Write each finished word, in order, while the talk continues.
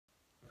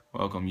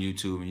Welcome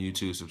YouTube and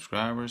YouTube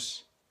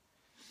subscribers.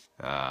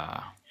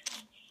 Uh,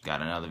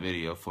 got another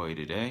video for you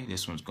today.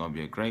 This one's going to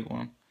be a great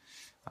one.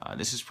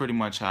 This is pretty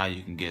much how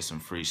you can get some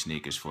free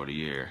sneakers for the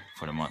year,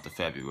 for the month of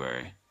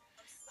February.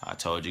 I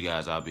told you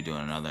guys I'll be doing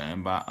another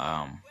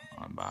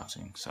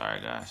unboxing.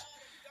 Sorry guys.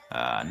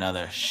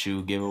 Another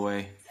shoe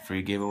giveaway,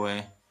 free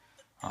giveaway.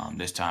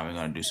 This time we're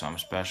going to do something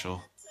special.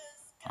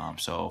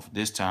 So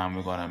this time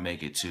we're going to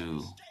make it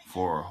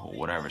for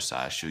whatever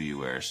size shoe you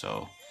wear.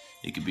 So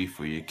it could be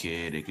for your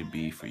kid, it could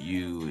be for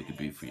you, it could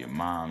be for your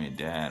mom, your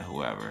dad,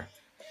 whoever.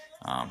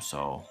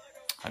 So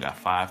I got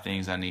 5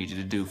 things I need you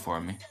to do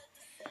for me.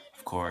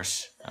 Of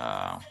course,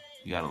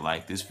 you gotta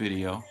like this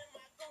video.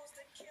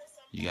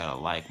 You gotta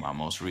like my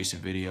most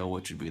recent video,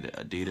 which would be the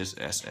Adidas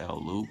SL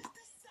Loop.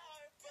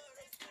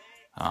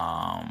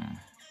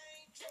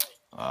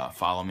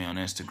 Follow me on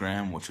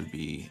Instagram, which would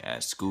be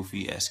at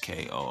SKOOFEE,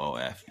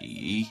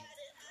 SKOOFEE.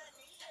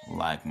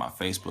 Like my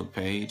Facebook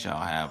page. I'll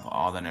have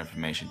all that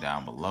information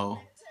down below.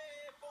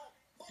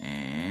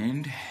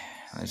 And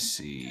let's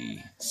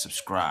see,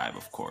 subscribe,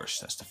 of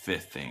course. That's the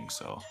 5th thing.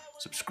 So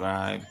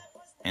subscribe,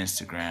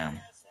 Instagram,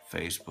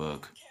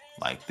 Facebook,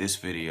 like this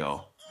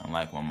video, and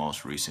like my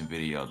most recent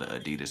video, the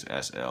Adidas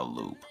SL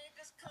Loop.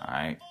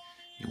 Alright?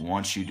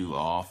 Once you do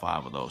all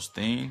 5 of those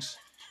things,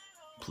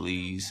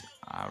 please,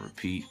 I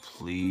repeat,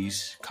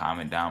 please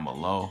comment down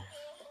below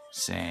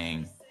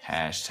saying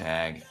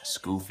hashtag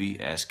SKOOFEE,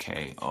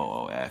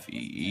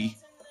 SKOOFEE.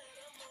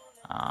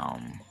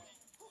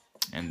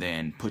 And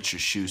then put your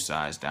shoe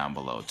size down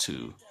below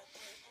too.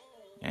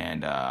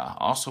 And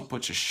also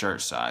put your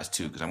shirt size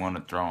too, because I'm going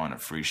to throw in a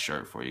free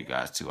shirt for you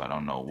guys too. I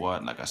don't know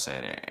what. Like I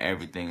said,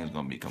 everything is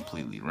going to be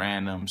completely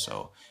random.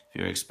 So if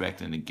you're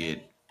expecting to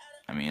get,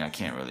 I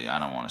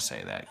don't want to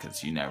say that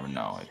because you never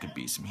know. It could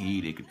be some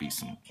heat. It could be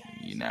some,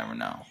 you never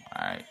know. All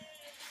right.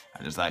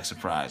 I just like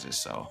surprises.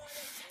 So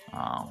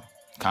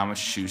comment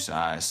your shoe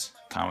size,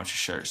 comment your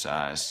shirt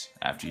size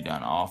after you've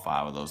done all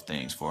 5 of those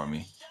things for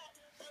me.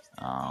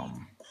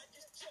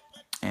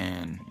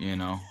 And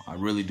I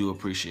really do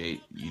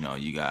appreciate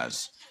you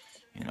guys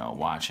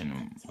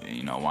watching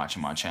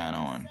my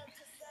channel and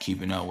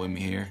keeping up with me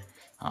here.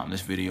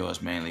 This video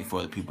is mainly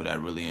for the people that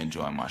really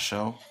enjoy my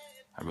show.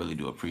 I really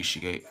do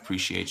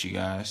appreciate you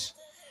guys.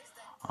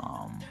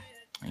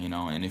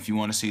 And if you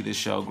want to see this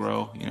show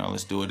grow,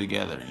 let's do it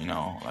together.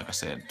 Like I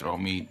said, throw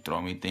me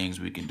things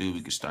we can do.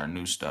 We can start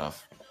new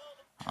stuff.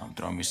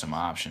 Throw me some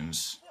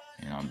options.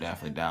 I'm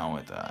definitely down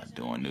with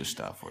doing new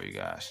stuff for you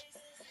guys.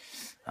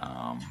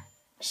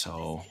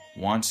 So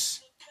once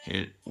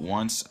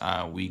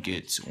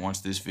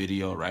this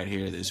video right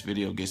here, this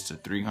video gets to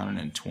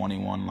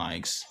 321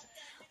 likes.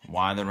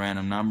 Why the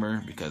random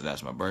number? Because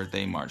that's my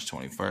birthday, March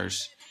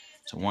 21st.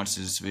 So once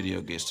this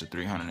video gets to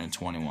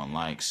 321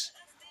 likes,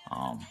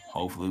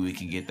 hopefully we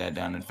can get that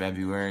done in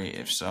February.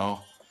 If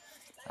so,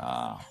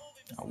 I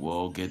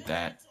will get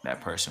that. That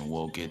person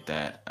will get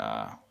that.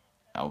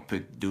 I'll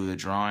do the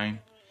drawing,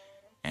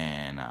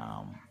 and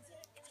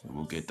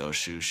we'll get those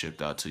shoes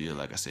shipped out to you.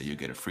 Like I said, you'll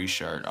get a free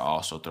shirt. I'll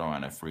also throw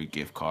in a free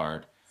gift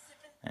card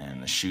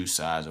and the shoe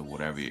size of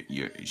whatever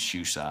your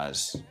shoe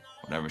size,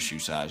 whatever shoe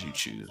size you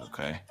choose.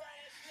 Okay.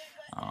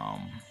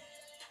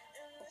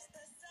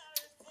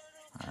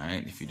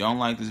 Alright, if you don't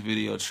like this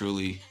video,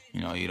 truly,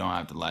 you don't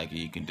have to like it.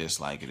 You can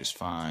dislike it. It's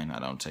fine. I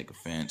don't take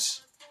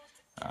offense.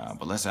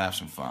 But let's have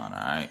some fun,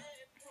 alright?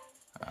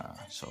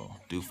 So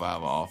do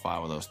all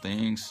 5 of those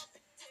things.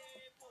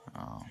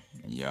 And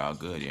you're all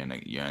good.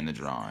 You're in the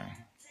drawing.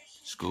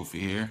 SKOOFEE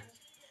here.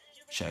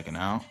 Checking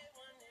out.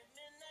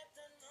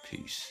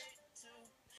 Peace.